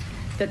fact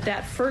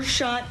that first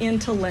shot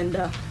into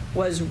Linda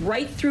was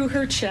right through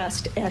her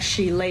chest as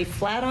she lay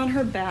flat on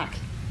her back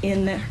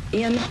in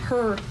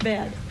her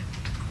bed.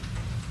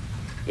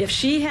 If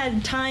she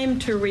had time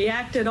to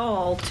react at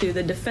all to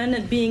the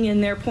defendant being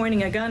in there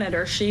pointing a gun at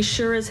her, she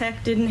sure as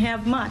heck didn't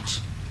have much.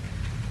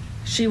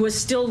 She was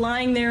still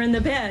lying there in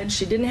the bed.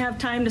 She didn't have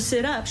time to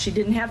sit up. She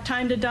didn't have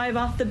time to dive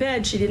off the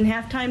bed. She didn't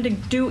have time to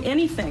do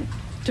anything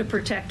to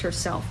protect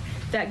herself.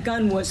 That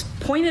gun was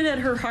pointed at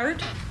her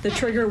heart. The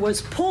trigger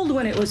was pulled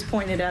when it was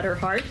pointed at her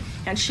heart,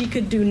 and she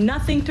could do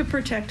nothing to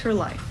protect her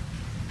life.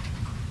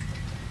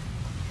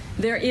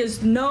 There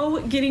is no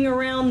getting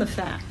around the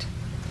fact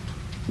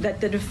that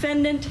the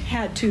defendant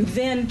had to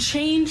then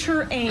change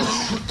her aim,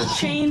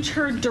 change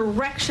her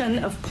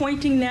direction of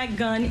pointing that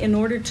gun in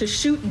order to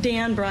shoot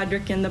Dan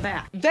Broderick in the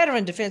back.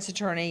 Veteran defense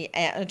attorney,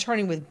 an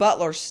attorney with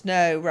Butler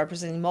Snow,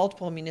 representing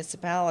multiple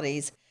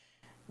municipalities,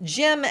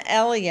 Jim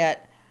Elliott.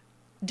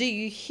 Do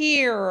you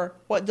hear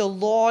what the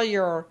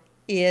lawyer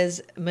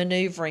is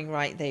maneuvering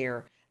right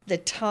there? The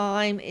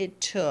time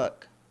it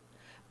took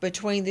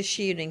between the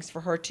shootings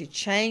for her to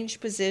change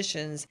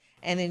positions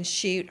and then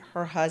shoot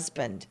her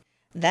husband.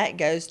 That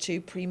goes to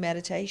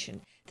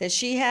premeditation. That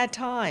she had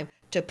time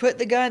to put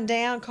the gun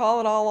down, call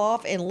it all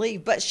off, and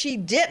leave, but she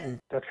didn't.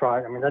 That's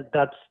right. I mean,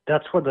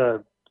 that's what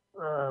the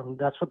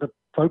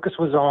focus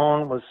was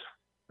on, was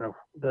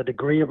the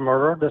degree of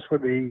murder. This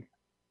would be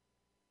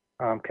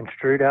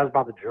construed as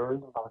by the jury,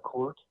 by the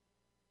court.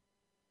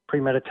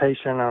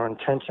 Premeditation or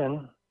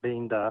intention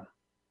being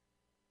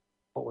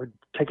what would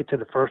take it to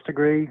the first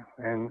degree.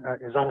 And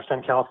as I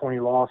understand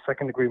California law,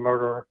 second degree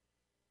murder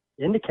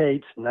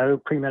indicates no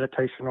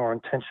premeditation or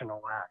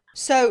intentional act.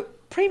 So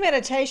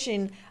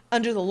premeditation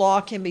under the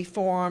law can be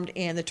formed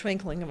in the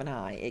twinkling of an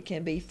eye. It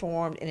can be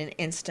formed in an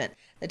instant.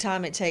 The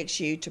time it takes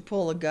you to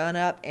pull a gun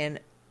up and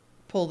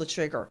pull the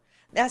trigger.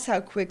 That's how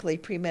quickly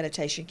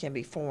premeditation can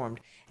be formed.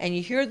 And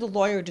you hear the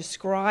lawyer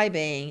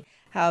describing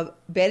how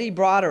Betty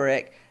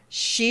Broderick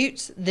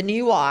shoots the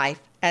new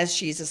wife as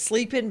she's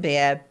asleep in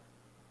bed,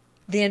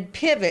 then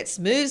pivots,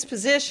 moves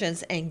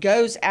positions, and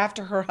goes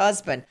after her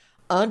husband.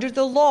 Under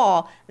the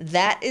law,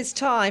 that is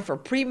time for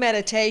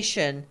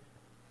premeditation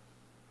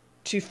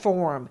to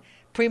form.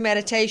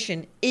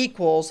 Premeditation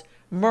equals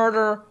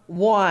murder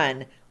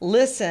one.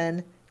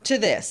 Listen to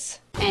this.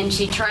 And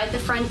she tried the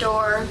front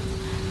door,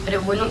 but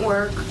it wouldn't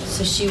work,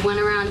 so she went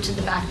around to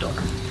the back door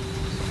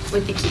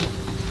with the key.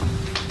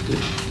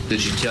 Did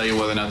she tell you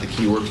whether or not the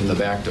key worked in the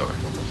back door?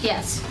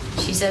 Yes,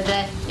 she said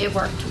that it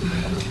worked.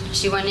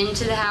 She went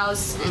into the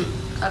house and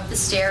up the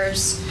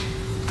stairs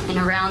and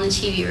around the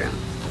TV room.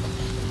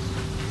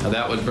 Now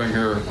that would bring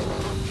her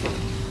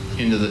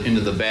into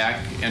the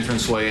back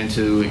entranceway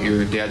into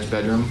your dad's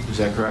bedroom, is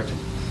that correct?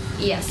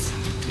 Yes.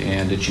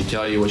 And did she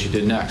tell you what she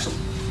did next?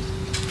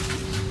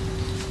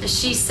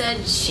 She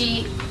said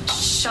she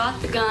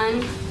shot the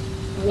gun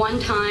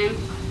one time,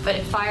 but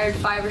it fired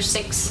 5 or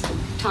 6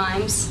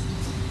 times.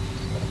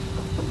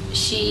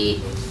 She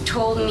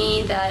told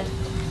me that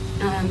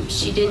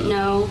she didn't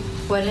know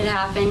what had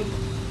happened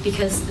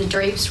because the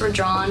drapes were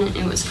drawn and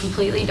it was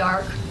completely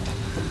dark.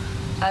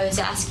 I was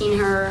asking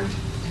her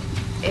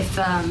if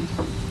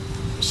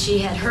she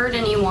had hurt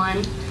anyone,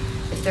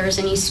 if there was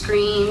any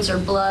screams or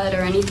blood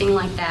or anything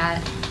like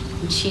that.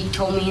 And she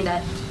told me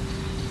that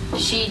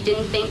she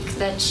didn't think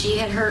that she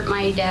had hurt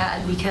my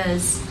dad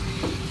because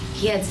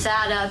he had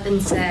sat up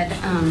and said,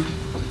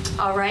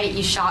 all right,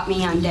 you shot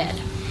me, I'm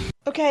dead.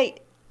 Okay,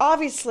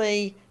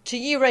 obviously, to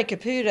you, Ray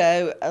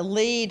Caputo, a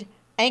lead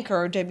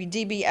anchor,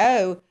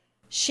 WDBO,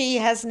 she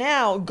has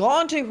now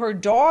gone to her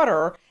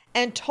daughter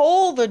and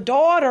told the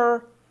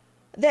daughter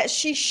that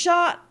she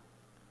shot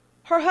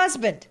her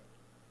husband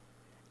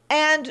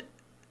and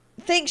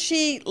thinks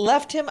she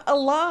left him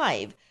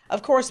alive.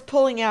 Of course,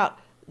 pulling out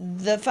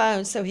the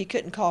phone so he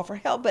couldn't call for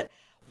help. But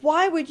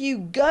why would you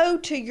go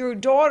to your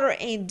daughter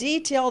and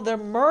detail the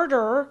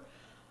murder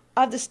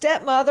of the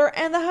stepmother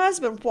and the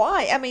husband?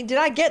 Why? I mean, did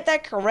I get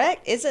that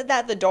correct? Isn't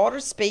that the daughter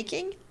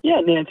speaking?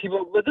 Yeah, Nancy,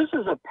 but this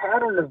is a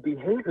pattern of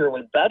behavior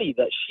with Betty,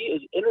 that she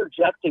is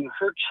interjecting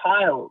her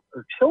child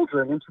or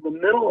children into the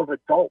middle of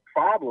adult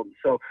problems.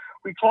 So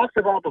we talked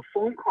about the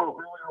phone call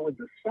earlier with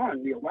the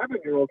son, the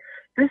 11-year-old.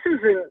 This is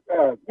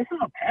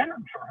a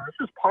pattern for her.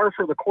 This is par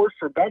for the course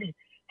for Betty.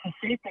 to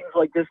say things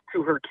like this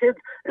to her kids.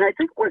 And I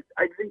think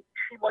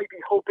she might be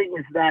hoping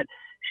is that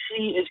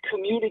she is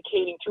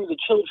communicating through the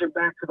children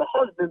back to the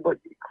husband, but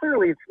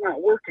clearly it's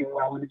not working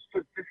well, and it's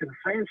just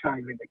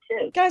disenfranchising the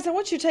kids. Guys, I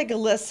want you to take a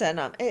listen.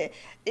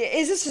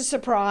 Is this a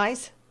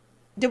surprise?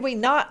 Did we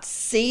not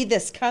see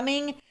this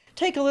coming?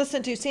 Take a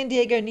listen to San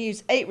Diego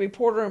News 8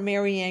 reporter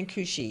Marianne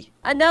Cushy.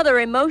 Another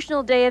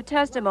emotional day of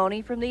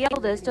testimony from the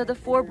eldest of the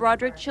 4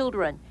 Broderick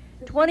children.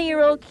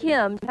 20-year-old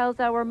Kim tells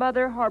our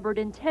mother harbored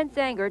intense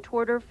anger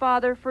toward her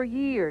father for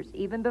years,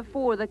 even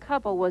before the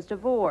couple was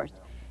divorced.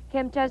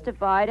 Kim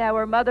testified how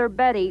her mother,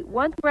 Betty,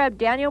 once grabbed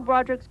Daniel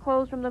Broderick's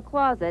clothes from the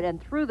closet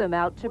and threw them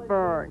out to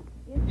burn.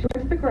 She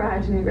went to the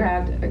garage and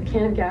grabbed a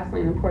can of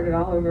gasoline and poured it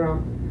all over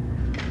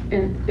him.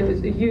 And it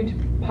was a huge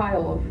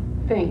pile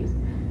of things.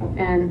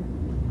 And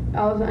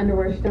all of the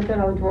underwear, she dumped out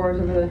all the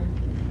drawers over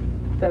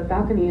the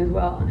balcony as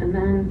well. And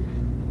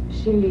then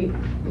she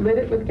lit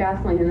it with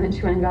gasoline, and then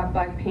she went and got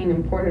black paint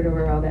and poured it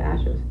over all the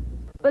ashes.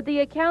 But the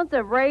accounts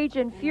of rage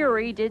and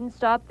fury didn't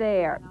stop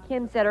there.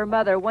 Kim said her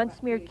mother once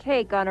smeared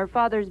cake on her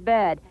father's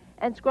bed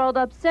and scrawled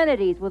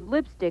obscenities with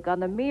lipstick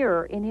on the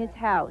mirror in his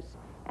house.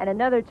 And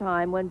another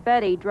time when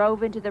Betty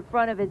drove into the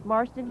front of his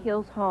Marston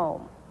Hills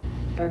home.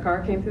 The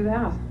car came through the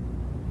house.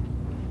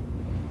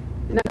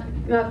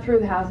 Not through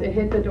the house, it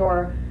hit the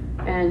door,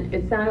 and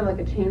it sounded like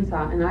a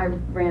chainsaw, and I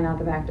ran out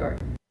the back door.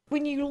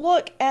 When you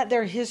look at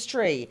their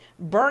history,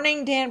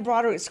 burning Dan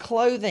Broderick's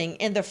clothing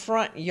in the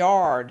front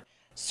yard,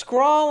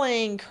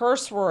 scrawling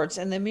curse words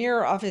in the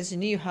mirror of his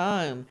new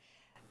home,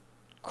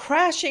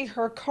 crashing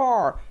her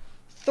car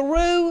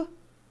through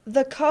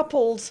the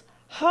couple's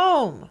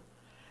home.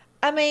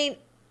 I mean,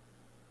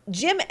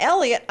 Jim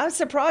Elliott, I'm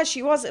surprised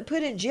she wasn't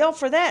put in jail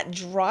for that,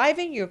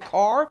 driving your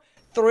car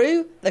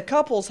through the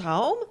couple's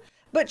home.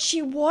 But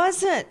she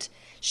wasn't.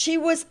 She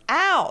was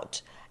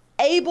out,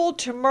 able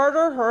to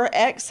murder her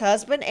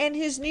ex-husband and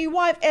his new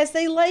wife as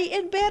they lay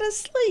in bed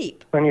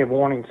asleep. Plenty of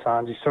warning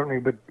signs. You certainly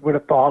would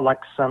have thought like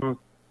some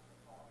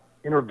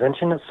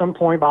intervention at some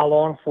point by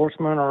law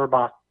enforcement or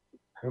by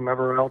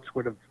whomever else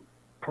would have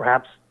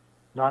perhaps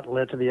not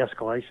led to the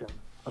escalation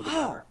of the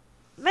matter.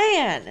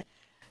 Man.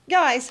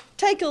 Guys,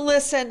 take a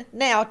listen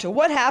now to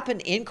what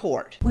happened in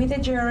court. We, the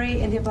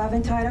jury, in the above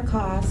entitled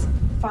cause,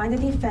 find the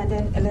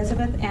defendant,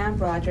 Elizabeth Ann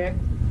Broderick,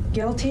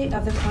 guilty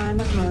of the crime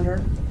of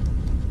murder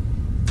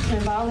in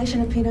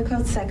violation of Penal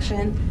Code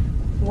Section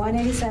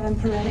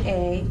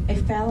 187(a), a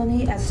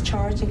felony as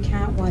charged in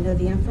count 1 of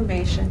the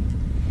information,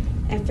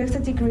 and fix the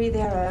degree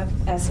thereof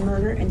as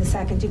murder in the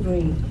second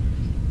degree.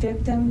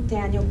 Victim,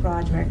 Daniel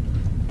Broderick.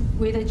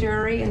 We, the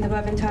jury, in the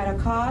above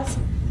entitled cause,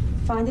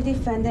 find the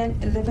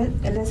defendant,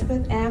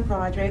 Elizabeth Ann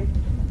Broderick,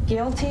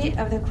 guilty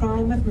of the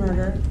crime of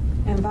murder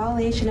in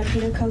violation of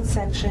Penal Code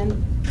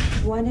Section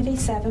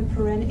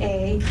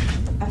 187(a),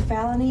 a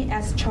felony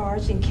as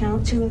charged in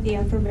count 2 of the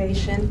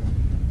information,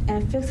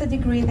 and fix the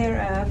degree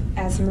thereof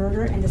as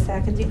murder in the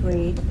second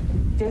degree.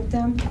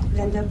 Victim,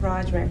 Linda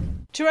Broderick.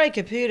 Teray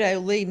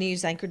Caputo, lead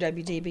news anchor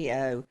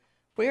WDBO.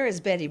 Where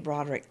is Betty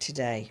Broderick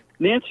today?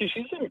 Nancy,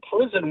 she's in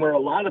prison where a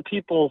lot of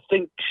people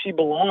think she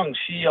belongs.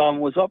 She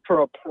was up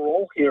for a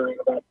parole hearing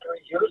about 3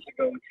 years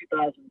ago in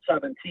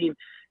 2017.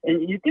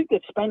 And you'd think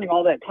that spending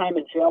all that time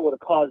in jail would have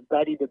caused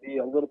Betty to be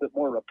a little bit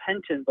more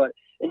repentant. But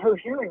in her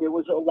hearing, it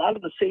was a lot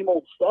of the same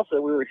old stuff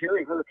that we were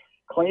hearing, her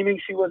claiming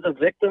she was a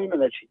victim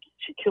and that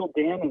she killed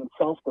Dan in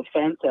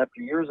self-defense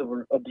after years of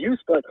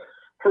abuse. But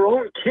her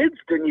own kids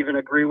didn't even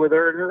agree with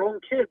her, and her own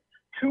kids,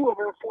 2 of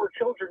her 4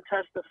 children,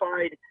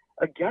 testified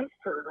against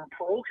her in her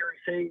parole hearing,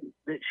 saying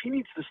that she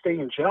needs to stay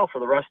in jail for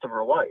the rest of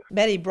her life.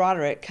 Betty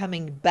Broderick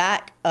coming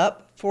back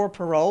up for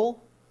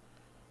parole.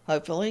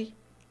 Hopefully,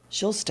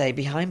 she'll stay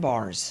behind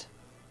bars.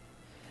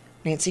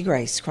 Nancy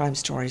Grace, Crime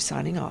Story,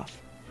 signing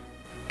off.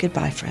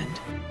 Goodbye, friend.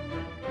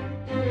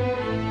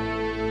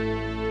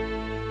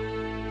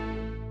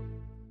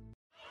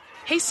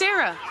 Hey,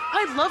 Sarah,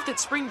 I love that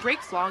spring break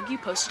vlog you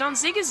posted on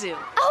Zigazoo.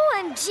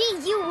 OMG,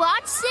 you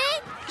watched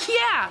it?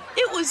 Yeah,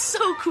 it was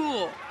so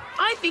cool.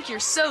 I think you're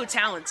so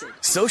talented.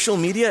 Social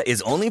media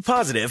is only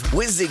positive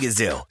with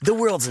Zigazoo, the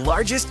world's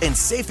largest and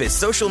safest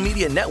social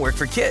media network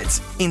for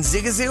kids. In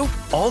Zigazoo,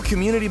 all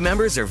community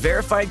members are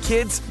verified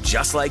kids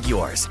just like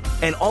yours,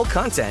 and all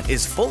content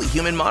is fully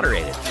human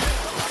moderated.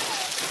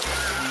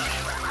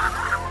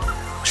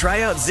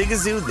 Try out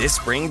Zigazoo this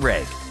spring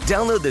break.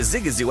 Download the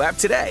Zigazoo app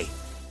today.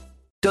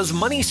 Does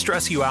money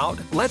stress you out?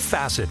 Let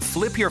Facet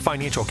flip your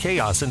financial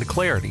chaos into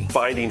clarity.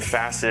 Finding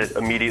Facet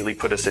immediately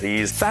put us at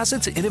ease.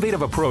 Facet's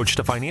innovative approach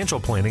to financial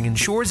planning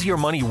ensures your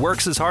money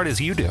works as hard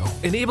as you do,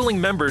 enabling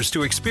members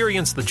to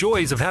experience the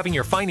joys of having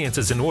your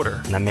finances in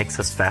order. And that makes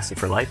us Facet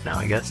for life now,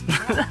 I guess.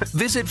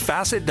 Visit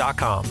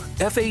Facet.com,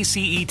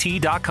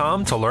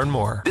 FACET.com to learn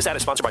more. This ad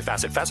is sponsored by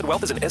Facet. Facet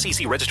Wealth is an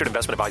SEC registered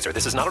investment advisor.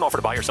 This is not an offer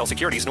to buy or sell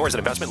securities, nor is it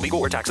investment, legal,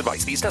 or tax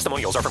advice. These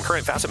testimonials are from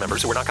current Facet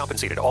members who are not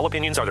compensated. All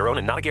opinions are their own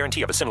and not a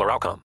guarantee of a similar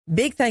outcome.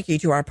 Big thank you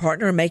to our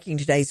partner making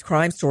today's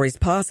crime stories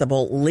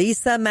possible,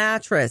 Leesa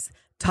Mattress.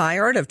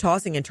 Tired of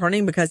tossing and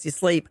turning because you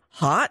sleep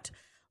hot?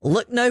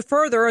 Look no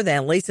further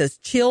than Leesa's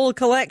Chill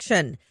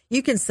Collection.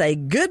 you can say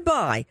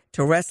goodbye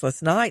to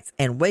restless nights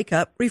and wake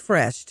up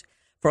refreshed.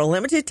 For a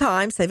limited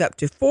time, save up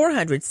to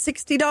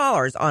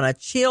 $460 on a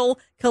Chill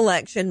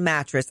Collection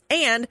mattress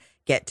and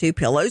get 2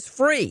 pillows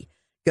free.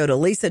 Go to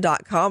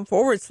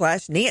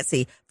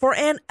leesa.com/Nancy for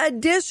an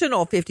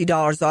additional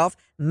 $50 off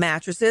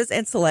mattresses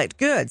and select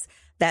goods.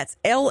 That's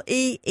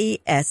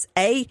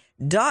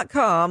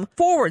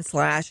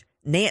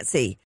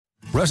LEESA.com/Nancy.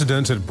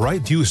 Residents at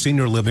Brightview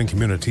Senior Living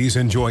Communities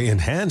enjoy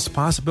enhanced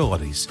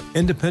possibilities,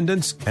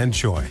 independence, and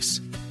choice.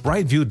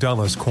 Brightview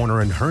Dulles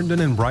Corner in Herndon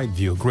and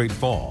Brightview Great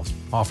Falls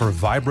offer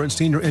vibrant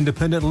senior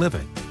independent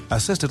living,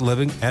 assisted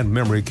living, and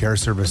memory care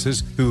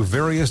services through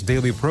various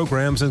daily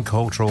programs and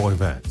cultural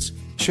events.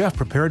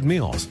 Chef-prepared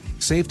meals,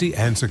 safety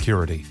and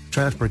security,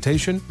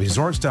 transportation,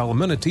 resort-style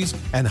amenities,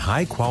 and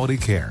high-quality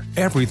care.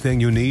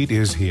 Everything you need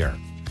is here.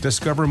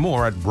 Discover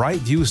more at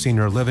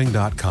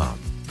brightviewseniorliving.com.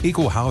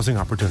 Equal housing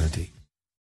opportunity.